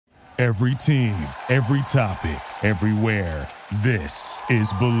Every team, every topic, everywhere. This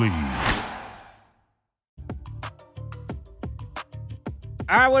is Believe.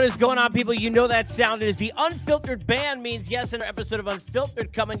 All right, what is going on, people? You know that sound. It is the Unfiltered Band. Means yes, another episode of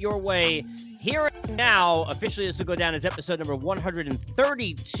Unfiltered coming your way here and now. Officially, this will go down as episode number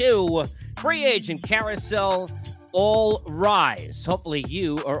 132. Free agent Carousel. All rise. Hopefully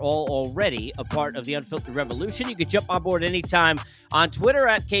you are all already a part of the Unfiltered Revolution. You can jump on board anytime on Twitter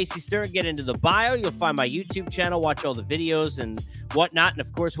at Casey Stern. Get into the bio. You'll find my YouTube channel. Watch all the videos and whatnot. And,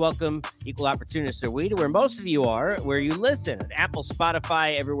 of course, welcome Equal Opportunists Are We to where most of you are, where you listen. Apple,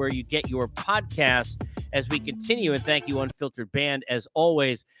 Spotify, everywhere you get your podcast as we continue. And thank you, Unfiltered Band, as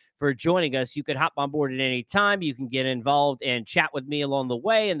always, for joining us. You can hop on board at any time. You can get involved and chat with me along the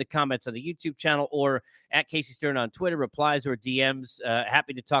way in the comments on the YouTube channel or at Casey Stern on Twitter, replies or DMs.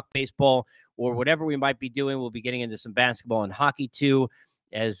 Happy to talk baseball or whatever we might be doing. We'll be getting into some basketball and hockey too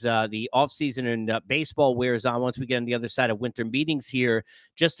as the offseason and baseball wears on. Once we get on the other side of winter meetings here,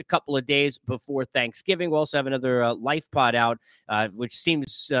 just a couple of days before Thanksgiving. We'll also have another life pod out, which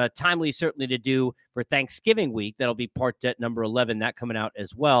seems timely certainly to do for Thanksgiving week. That'll be part number 11, that coming out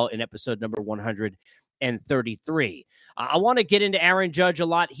as well in episode number 133. I want to get into Aaron Judge a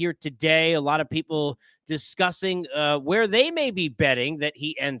lot here today. A lot of people discussing where they may be betting that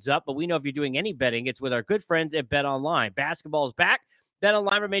he ends up, but we know if you're doing any betting, it's with our good friends at Bet Online. Basketball is back. Bet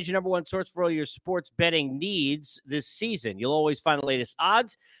Online remains your number one source for all your sports betting needs this season. You'll always find the latest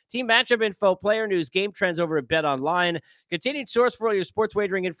odds, team matchup info, player news, game trends over at Bet Online. Continued source for all your sports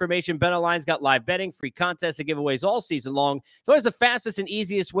wagering information. Bet Online's got live betting, free contests, and giveaways all season long. It's always the fastest and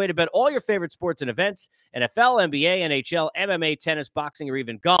easiest way to bet all your favorite sports and events: NFL, NBA, NHL, MMA, tennis, boxing, or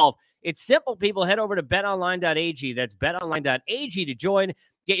even golf. It's simple, people. Head over to betonline.ag. That's betonline.ag to join.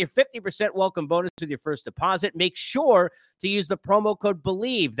 Get your 50% welcome bonus with your first deposit. Make sure to use the promo code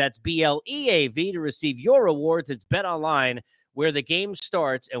BELIEVE. That's BLEAV to receive your rewards. It's Bet Online where the game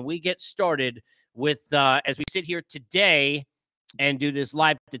starts, and we get started with, as we sit here today and do this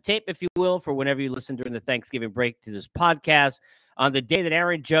live to tape, if you will, for whenever you listen during the Thanksgiving break to this podcast, on the day that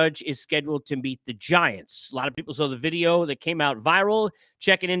Aaron Judge is scheduled to meet the Giants. A lot of people saw the video that came out viral,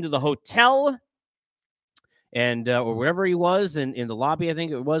 checking into the hotel and or wherever he was in the lobby, I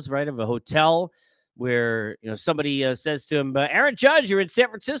think it was, right, of a hotel where, you know, somebody says to him, Aaron Judge, you're in San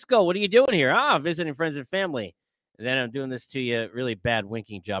Francisco. What are you doing here? Visiting friends and family. And then I'm doing this to you, really bad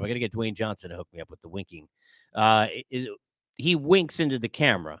winking job. I got to get Dwayne Johnson to hook me up with the winking. He winks into the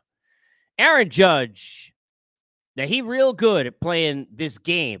camera. Aaron Judge, now he real good at playing this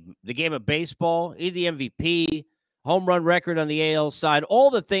game, the game of baseball. He's the MVP. Home run record on the AL side,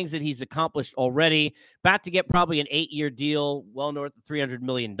 all the things that he's accomplished already. About to get probably an 8-year deal, well north of $300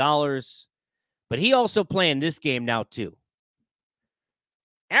 million. But he also playing this game now, too.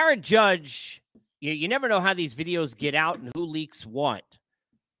 Aaron Judge, you never know how these videos get out and who leaks what.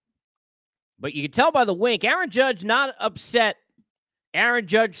 But you can tell by the wink, Aaron Judge not upset. Aaron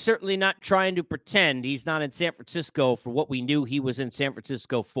Judge certainly not trying to pretend he's not in San Francisco for what we knew he was in San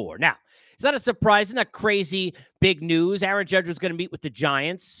Francisco for. Now, it's not a surprise. It's not crazy big news. Aaron Judge was going to meet with the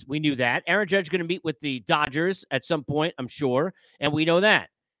Giants. We knew that. Aaron Judge is going to meet with the Dodgers at some point, I'm sure, and we know that.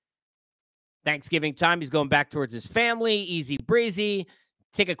 Thanksgiving time, he's going back towards his family, easy breezy,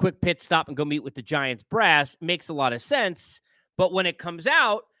 take a quick pit stop and go meet with the Giants brass. Makes a lot of sense, but when it comes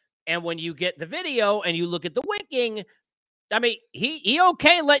out and when you get the video and you look at the winking, I mean, he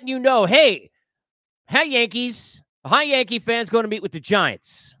okay letting you know, hey, Yankees, hi, Yankee fans, going to meet with the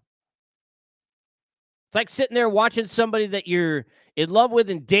Giants. It's like sitting there watching somebody that you're in love with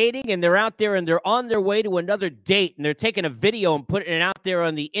and dating, and they're out there and they're on their way to another date, and they're taking a video and putting it out there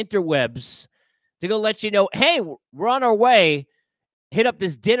on the interwebs to go let you know, hey, we're on our way. Hit up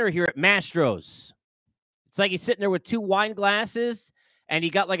this dinner here at Mastro's. It's like he's sitting there with 2 wine glasses, and he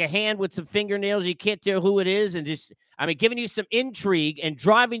got like a hand with some fingernails. You can't tell who it is, and just, I mean, giving you some intrigue and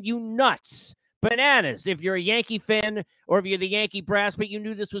driving you nuts. Bananas if you're a Yankee fan or if you're the Yankee brass, but you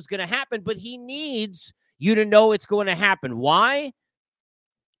knew this was going to happen. But he needs you to know it's going to happen. Why?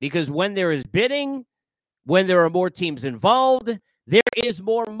 Because when there is bidding, when there are more teams involved, there is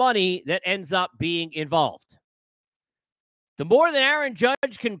more money that ends up being involved. The more that Aaron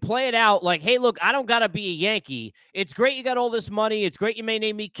Judge can play it out like, hey, look, I don't got to be a Yankee. It's great you got all this money. It's great you may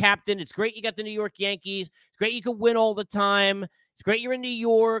name me captain. It's great you got the New York Yankees. It's great you can win all the time. It's great you're in New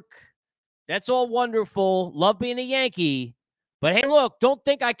York. That's all wonderful. Love being a Yankee. But, hey, look, don't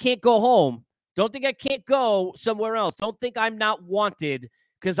think I can't go home. Don't think I can't go somewhere else. Don't think I'm not wanted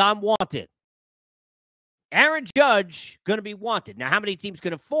because I'm wanted. Aaron Judge going to be wanted. Now, how many teams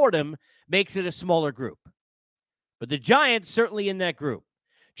can afford him makes it a smaller group. But the Giants certainly in that group.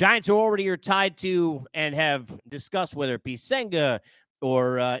 Giants are already tied to and have discussed whether it be Senga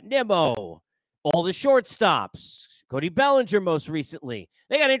or Nimmo, all the shortstops, Cody Bellinger most recently.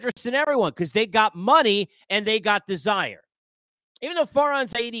 They got interest in everyone because they got money and they got desire. Even though Farhan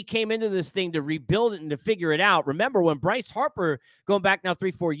Zaidi came into this thing to rebuild it and to figure it out, remember when Bryce Harper, going back now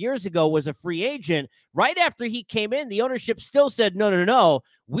 3-4 years ago, was a free agent, right after he came in, the ownership still said, no,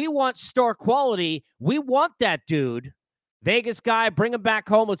 we want star quality. We want that dude. Vegas guy, bring him back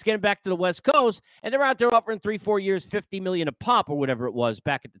home. Let's get him back to the West Coast. And they're out there offering 3-4 years, $50 million a pop or whatever it was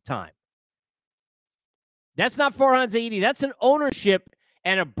back at the time. That's not Farhan Zaidi. That's an ownership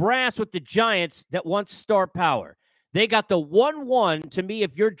and a brass with the Giants that wants star power. They got the 1-1. To me,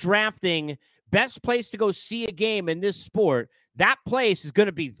 if you're drafting best place to go see a game in this sport, that place is going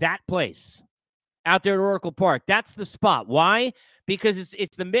to be that place out there at Oracle Park. That's the spot. Why? Because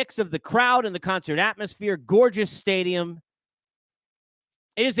it's the mix of the crowd and the concert atmosphere, gorgeous stadium.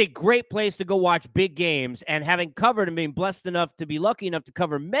 It is a great place to go watch big games, and having covered and being blessed enough to be lucky enough to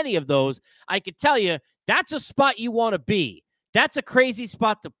cover many of those, I could tell you that's a spot you want to be. That's a crazy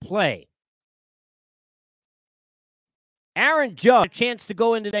spot to play. Aaron Judge, a chance to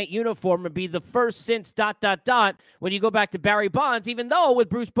go into that uniform and be the first since ... when you go back to Barry Bonds, even though with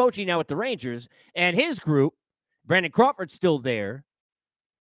Bruce Bochy now with the Rangers and his group, Brandon Crawford's still there,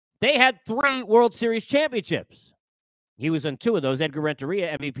 they had 3 World Series championships. He was on 2 of those. Edgar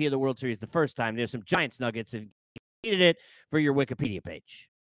Renteria, MVP of the World Series the first time. There's some Giants nuggets if you needed it for your Wikipedia page.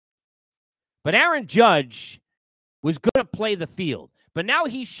 But Aaron Judge was going to play the field. But now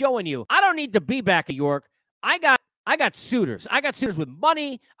he's showing you, I don't need to be back at York. I got suitors. I got suitors with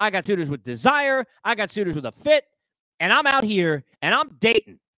money. I got suitors with desire. I got suitors with a fit. And I'm out here, and I'm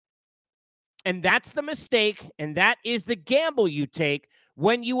dating. And that's the mistake, and that is the gamble you take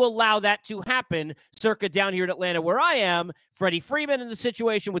when you allow that to happen, circa down here in Atlanta where I am. Freddie Freeman in the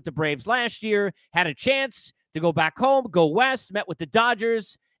situation with the Braves last year, had a chance to go back home, go west, met with the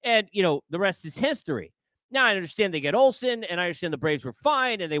Dodgers, and, the rest is history. Now, I understand they get Olsen, and I understand the Braves were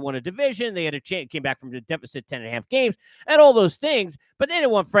fine, and they won a division. They had a chance, came back from the deficit 10.5 games, and all those things, but they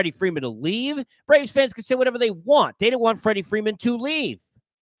didn't want Freddie Freeman to leave. Braves fans could say whatever they want. They didn't want Freddie Freeman to leave.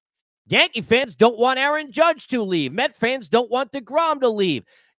 Yankee fans don't want Aaron Judge to leave. Met fans don't want DeGrom to leave.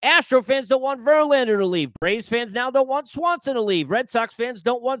 Astro fans don't want Verlander to leave. Braves fans now don't want Swanson to leave. Red Sox fans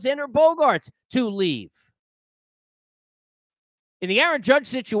don't want Xander Bogaerts to leave. In the Aaron Judge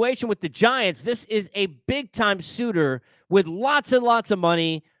situation with the Giants, this is a big-time suitor with lots and lots of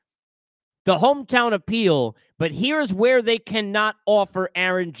money, the hometown appeal, but here's where they cannot offer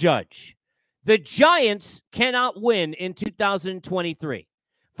Aaron Judge. The Giants cannot win in 2023.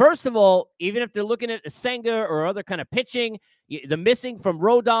 First of all, even if they're looking at a Senga or other kind of pitching, the missing from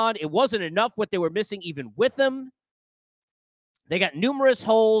Rodon, it wasn't enough what they were missing even with them. They got numerous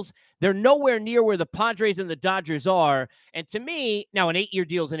holes. They're nowhere near where the Padres and the Dodgers are. And to me, now an 8-year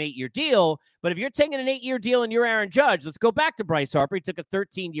deal is an 8-year deal, but if you're taking an 8-year deal and you're Aaron Judge, let's go back to Bryce Harper. He took a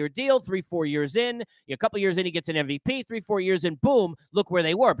 13-year deal, 3-4 years in. A couple years in, he gets an MVP. 3-4 years in, boom, look where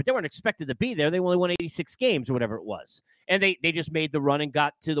they were. But they weren't expected to be there. They only won 86 games or whatever it was. And they just made the run and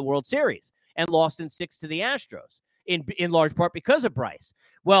got to the World Series and lost in 6 to the Astros. In large part because of Bryce.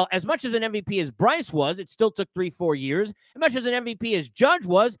 Well, as much as an MVP as Bryce was, it still took 3-4 years. As much as an MVP as Judge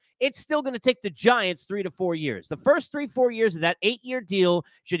was, it's still going to take the Giants 3 to 4 years. The first 3-4 years of that 8-year deal,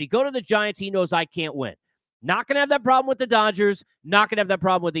 should he go to the Giants, he knows I can't win. Not going to have that problem with the Dodgers. Not going to have that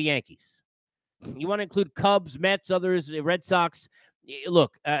problem with the Yankees. You want to include Cubs, Mets, others, Red Sox.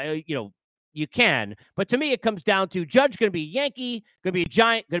 Look, you can. But to me, it comes down to Judge going to be a Yankee, going to be a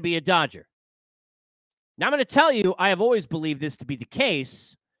Giant, going to be a Dodger. Now, I'm going to tell you, I have always believed this to be the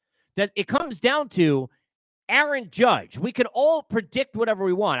case, that it comes down to Aaron Judge. We can all predict whatever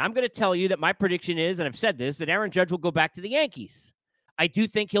we want. I'm going to tell you that my prediction is, and I've said this, that Aaron Judge will go back to the Yankees. I do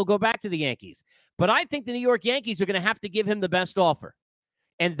think he'll go back to the Yankees. But I think the New York Yankees are going to have to give him the best offer.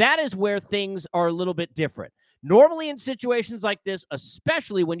 And that is where things are a little bit different. Normally in situations like this,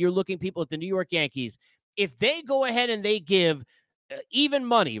 especially when you're looking people at the New York Yankees, if they go ahead and they give even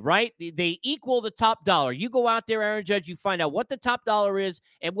money, right? They equal the top dollar. You go out there, Aaron Judge, you find out what the top dollar is,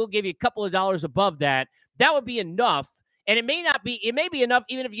 and we'll give you a couple of dollars above that. That would be enough. And it may not be, it may be enough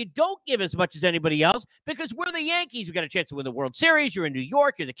even if you don't give as much as anybody else, because we're the Yankees. We got a chance to win the World Series. You're in New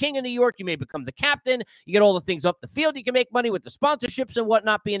York. You're the king of New York. You may become the captain. You get all the things up the field. You can make money with the sponsorships and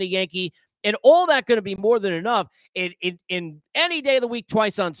whatnot being a Yankee. And all that going to be more than enough in any day of the week,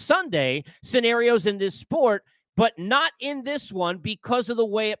 twice on Sunday scenarios in this sport, but not in this one because of the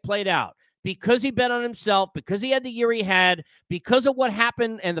way it played out. because he bet on himself, because he had the year he had, because of what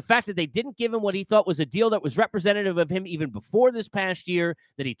happened and the fact that they didn't give him what he thought was a deal that was representative of him even before this past year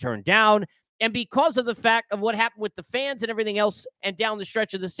that he turned down, and because of the fact of what happened with the fans and everything else and down the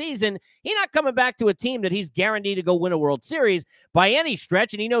stretch of the season, he's not coming back to a team that he's guaranteed to go win a World Series by any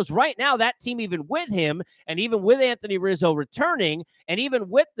stretch. And he knows right now that team, even with him and even with Anthony Rizzo returning and even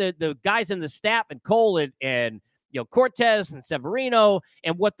with the guys in the staff and Cole and Cortez and Severino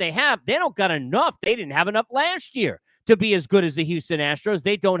and what they have, they don't got enough. They didn't have enough last year to be as good as the Houston Astros.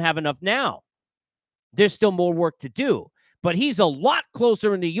 They don't have enough now. There's still more work to do. But he's a lot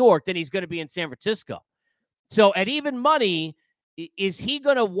closer in New York than he's going to be in San Francisco. So at even money, is he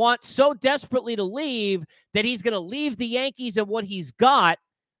going to want so desperately to leave that he's going to leave the Yankees and what he's got?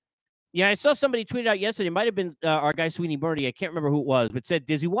 Yeah, I saw somebody tweet out yesterday. It might have been our guy Sweeney Birdie. I can't remember who it was, but said,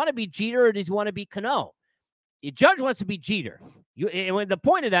 does he want to be Jeter or does he want to be Cano? Judge wants to be Jeter. And the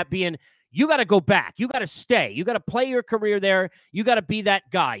point of that being, you got to go back. You got to stay. You got to play your career there. You got to be that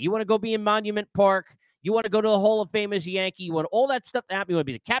guy. You want to go be in Monument Park. You want to go to the Hall of Fame as a Yankee. You want all that stuff to happen. You want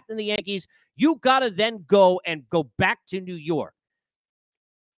to be the captain of the Yankees. You got to then go back to New York.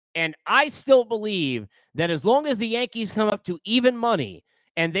 And I still believe that as long as the Yankees come up to even money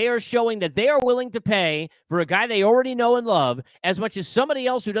and they are showing that they are willing to pay for a guy they already know and love as much as somebody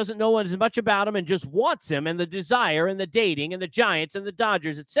else who doesn't know as much about him and just wants him and the desire and the dating and the Giants and the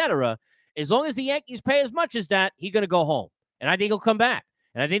Dodgers, etc., as long as the Yankees pay as much as that, he's going to go home. And I think he'll come back.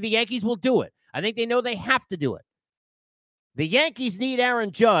 And I think the Yankees will do it. I think they know they have to do it. The Yankees need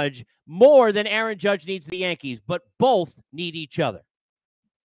Aaron Judge more than Aaron Judge needs the Yankees, but both need each other.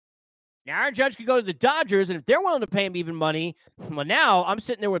 Now, Aaron Judge could go to the Dodgers, and if they're willing to pay him even money, well, now I'm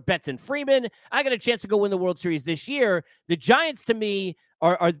sitting there with Betts and Freeman. I got a chance to go win the World Series this year. The Giants, to me,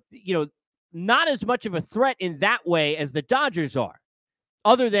 are not as much of a threat in that way as the Dodgers are,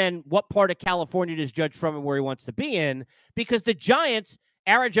 other than what part of California does Judge from and where he wants to be in, because the Giants,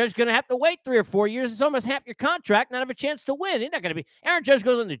 Aaron Judge is going to have to wait 3 or 4 years. It's almost half your contract, not have a chance to win. He's not going to be. Aaron Judge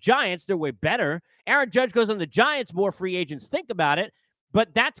goes on the Giants, they're way better. Aaron Judge goes on the Giants, more free agents think about it.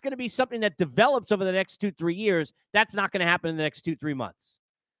 But that's going to be something that develops over the next 2-3 years. That's not going to happen in the next 2-3 months.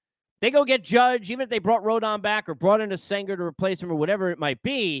 They go get Judge, even if they brought Rodon back or brought in a Sanger to replace him or whatever it might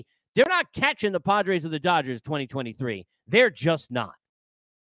be, they're not catching the Padres or the Dodgers 2023. They're just not.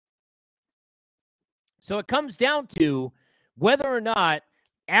 So it comes down to whether or not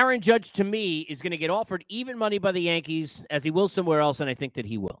Aaron Judge, to me, is going to get offered even money by the Yankees as he will somewhere else, and I think that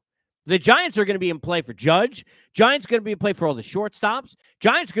he will. The Giants are going to be in play for Judge. Giants are going to be in play for all the shortstops.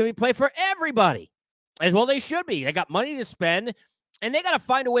 Giants are going to be in play for everybody, as well they should be. They got money to spend, and they got to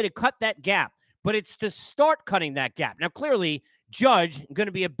find a way to cut that gap. But it's to start cutting that gap. Now, clearly, Judge going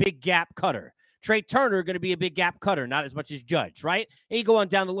to be a big gap cutter. Trey Turner going to be a big gap cutter, not as much as Judge, right? And you go on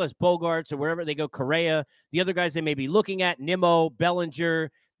down the list, Bogarts or wherever they go, Correa, the other guys they may be looking at, Nimmo,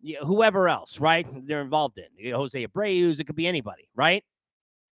 Bellinger, whoever else, right? They're involved in. Jose Abreu, it could be anybody, right?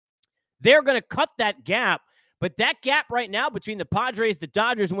 They're going to cut that gap, but that gap right now between the Padres, the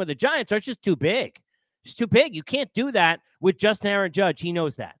Dodgers, and where the Giants are, it's just too big. It's too big. You can't do that with just Aaron Judge. He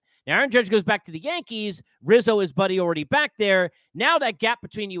knows that. Now, Aaron Judge goes back to the Yankees. Rizzo, his buddy, already back there. Now that gap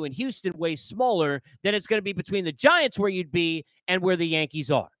between you and Houston way smaller than it's going to be between the Giants where you'd be and where the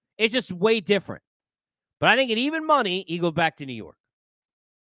Yankees are. It's just way different. But I think at even money, he goes back to New York.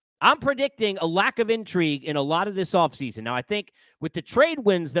 I'm predicting a lack of intrigue in a lot of this offseason. Now, I think with the trade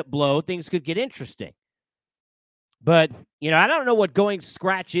winds that blow, things could get interesting. But, I don't know what going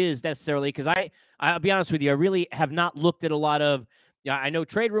scratch is necessarily because I'll be honest with you, I really have not looked at a lot of, I know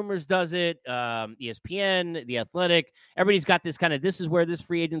Trade Rumors does it, ESPN, The Athletic. Everybody's got this kind of, this is where this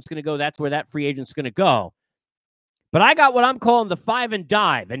free agent's going to go. That's where that free agent's going to go. But I got what I'm calling the 5 and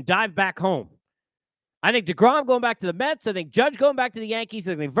dive back home. I think DeGrom going back to the Mets. I think Judge going back to the Yankees.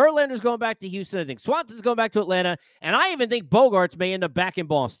 I think Verlander's going back to Houston. I think Swanson's going back to Atlanta. And I even think Bogarts may end up back in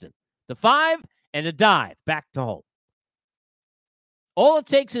Boston. The 5 and a dive back to home. All it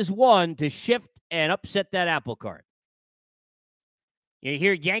takes is one to shift and upset that apple cart. You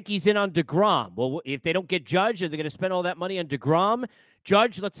hear Yankees in on DeGrom. Well, if they don't get Judge, are they going to spend all that money on DeGrom?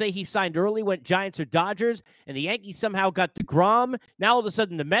 Judge, let's say he signed early, went Giants or Dodgers, and the Yankees somehow got DeGrom. Now all of a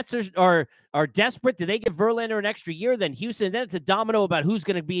sudden the Mets are desperate. Do they give Verlander an extra year? Then Houston, then it's a domino about who's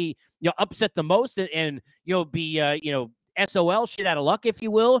going to be upset the most and be SOL, shit out of luck, if you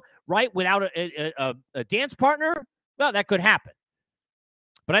will, right? Without a dance partner, well, that could happen.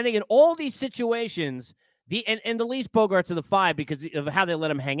 But I think in all these situations, and the least Bogarts are the 5 because of how they let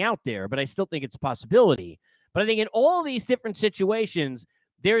him hang out there, but I still think it's a possibility. But I think in all these different situations,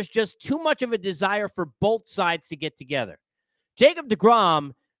 there's just too much of a desire for both sides to get together. Jacob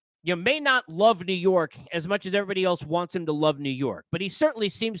deGrom, you may not love New York as much as everybody else wants him to love New York, but he certainly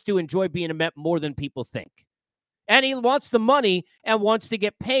seems to enjoy being a Met more than people think. And he wants the money and wants to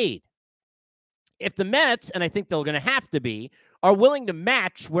get paid. If the Mets, and I think they're going to have to be, are willing to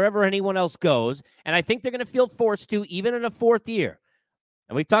match wherever anyone else goes, and I think they're going to feel forced to, even in a fourth year,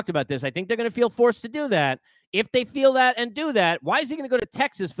 and we talked about this, I think they're going to feel forced to do that. If they feel that and do that, why is he going to go to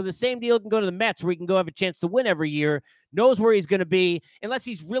Texas for the same deal he can go to the Mets where he can go have a chance to win every year, knows where he's going to be, unless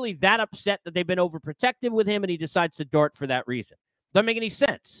he's really that upset that they've been overprotective with him and he decides to dart for that reason? Doesn't make any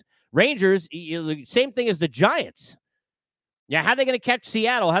sense. Rangers, same thing as the Giants. Yeah, how are they going to catch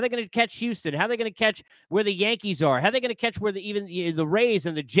Seattle? How are they going to catch Houston? How are they going to catch where the Yankees are? How are they going to catch where the Rays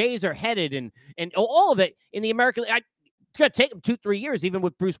and the Jays are headed? And all of it in the American League. It's going to take them 2-3 years, even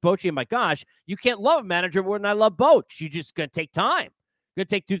with Bruce Bochy. And my gosh, you can't love a manager more than I love Boch. You just going to take time. It's going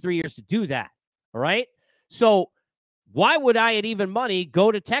to take 2-3 years to do that. All right. So why would I, at even money, go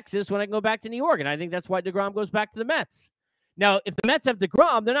to Texas when I can go back to New York? And I think that's why DeGrom goes back to the Mets. Now, if the Mets have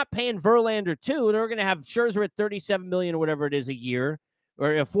DeGrom, they're not paying Verlander too. They're going to have Scherzer at $37 million or whatever it is a year,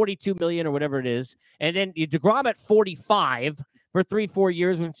 or $42 million or whatever it is. And then DeGrom at $45 for 3-4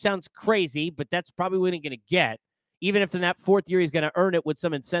 years, which sounds crazy, but that's probably what he's going to get. Even if in that fourth year, he's going to earn it with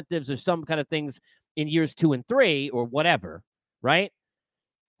some incentives or some kind of things in years 2 and 3 or whatever, right?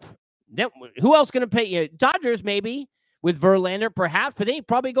 Then, who else going to pay you? Dodgers, maybe, with Verlander, perhaps, but they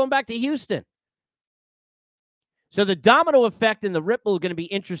probably going back to Houston. So the domino effect and the ripple is going to be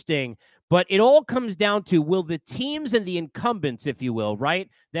interesting, but it all comes down to, will the teams and the incumbents, if you will, right,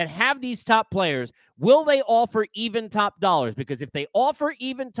 that have these top players, will they offer even top dollars? Because if they offer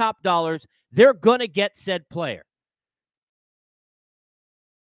even top dollars, they're going to get said player.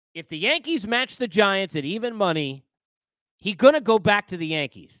 If the Yankees match the Giants at even money, he's going to go back to the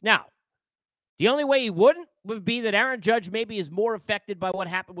Yankees. Now, the only way he wouldn't would be that Aaron Judge maybe is more affected by what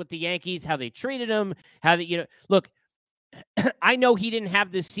happened with the Yankees, how they treated him, how they, look, I know he didn't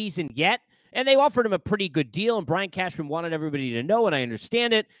have this season yet, and they offered him a pretty good deal, and Brian Cashman wanted everybody to know, and I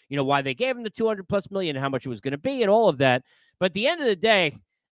understand it, why they gave him the $200+ million and how much it was going to be and all of that. But at the end of the day,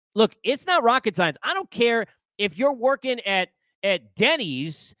 look, it's not rocket science. I don't care if you're working at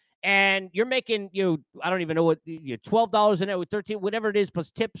Denny's and you're making, I don't even know what, $12 an hour, 13, whatever it is,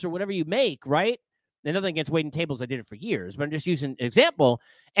 plus tips or whatever you make, right? And nothing against waiting tables. I did it for years, but I'm just using an example.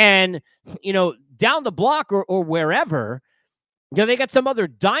 And, down the block or wherever, they got some other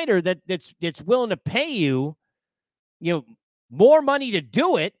diner that's willing to pay you, more money to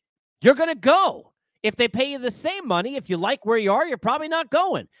do it. You're going to go. If they pay you the same money, if you like where you are, you're probably not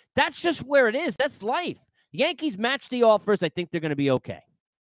going. That's just where it is. That's life. The Yankees match the offers. I think they're going to be okay.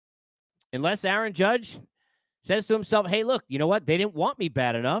 Unless Aaron Judge says to himself, hey, look, you know what? They didn't want me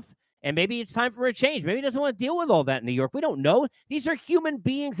bad enough, and maybe it's time for a change. Maybe he doesn't want to deal with all that in New York. We don't know. These are human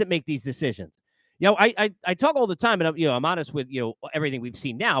beings that make these decisions. I talk all the time, and I'm honest with, everything we've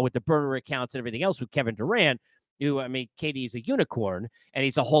seen now with the burner accounts and everything else with Kevin Durant, Katie is a unicorn, and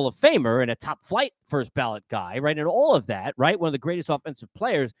he's a Hall of Famer and a top flight first ballot guy, right? And all of that, right? One of the greatest offensive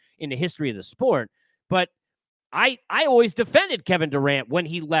players in the history of the sport. But I always defended Kevin Durant when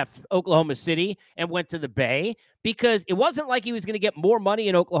he left Oklahoma City and went to the Bay, because it wasn't like he was going to get more money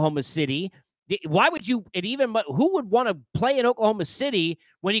in Oklahoma City. Why would you, who would want to play in Oklahoma City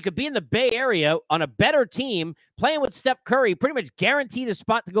when you could be in the Bay Area on a better team, playing with Steph Curry, pretty much guaranteed a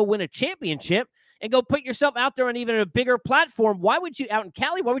spot to go win a championship and go put yourself out there on even a bigger platform? Why would you, out in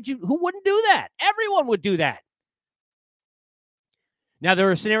Cali, who wouldn't do that? Everyone would do that. Now,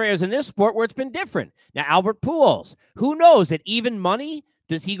 there are scenarios in this sport where it's been different. Now, Albert Pujols, who knows, at even money,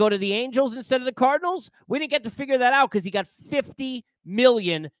 does he go to the Angels instead of the Cardinals? We didn't get to figure that out because he got $50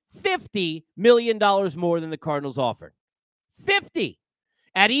 million more than the Cardinals offered. 50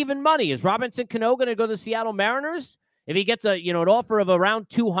 at even money. Is Robinson Cano going to go to the Seattle Mariners if he gets an offer of around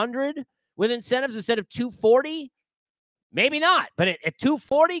 200 with incentives instead of 240? Maybe not, but at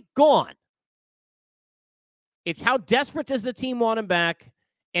 240, gone. It's how desperate does the team want him back,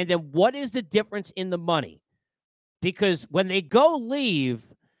 and then what is the difference in the money? Because when they go leave,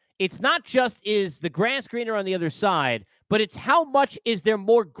 it's not just is the grass greener on the other side, but it's how much is there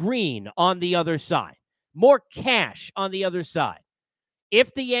more green on the other side, more cash on the other side.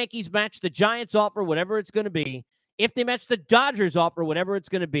 If the Yankees match the Giants offer, whatever it's going to be, if they match the Dodgers offer, whatever it's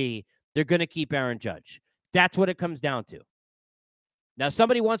going to be, they're going to keep Aaron Judge. That's what it comes down to. Now,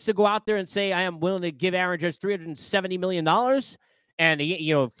 somebody wants to go out there and say, I am willing to give Aaron Judge $370 million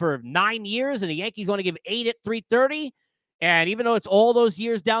and, for 9 years, and the Yankees want to give 8 at 330. And even though it's all those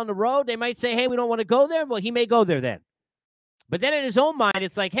years down the road, they might say, hey, we don't want to go there. Well, he may go there then. But then in his own mind,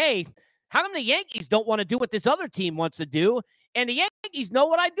 it's like, hey, how come the Yankees don't want to do what this other team wants to do? And the Yankees know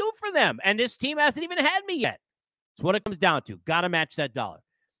what I do for them. And this team hasn't even had me yet. That's what it comes down to. Got to match that dollar.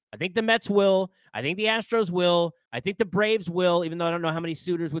 I think the Mets will. I think the Astros will. I think the Braves will, even though I don't know how many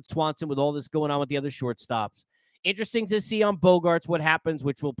suitors with Swanson with all this going on with the other shortstops. Interesting to see on Bogarts what happens,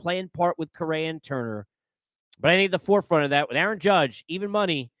 which will play in part with Correa and Turner. But I think at the forefront of that, with Aaron Judge, even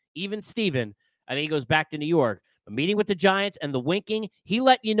money, even Steven, I think he goes back to New York. A meeting with the Giants and the winking, he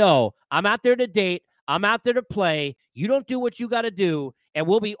let you know, I'm out there to date. I'm out there to play. You don't do what you got to do, and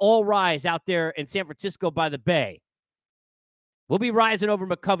we'll be all rise out there in San Francisco by the Bay. We'll be rising over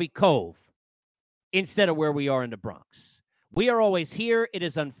McCovey Cove instead of where we are in the Bronx. We are always here. It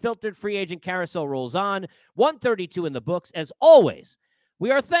is Unfiltered. Free agent carousel rolls on. 132 in the books. As always,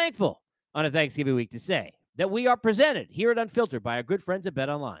 we are thankful on a Thanksgiving week to say that we are presented here at Unfiltered by our good friends at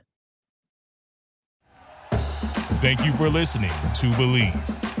BetOnline. Thank you for listening to Believe.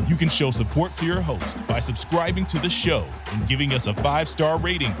 You can show support to your host by subscribing to the show and giving us a 5-star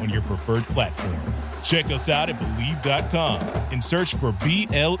rating on your preferred platform. Check us out at Believe.com and search for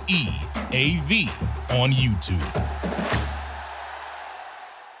BLEAV on YouTube.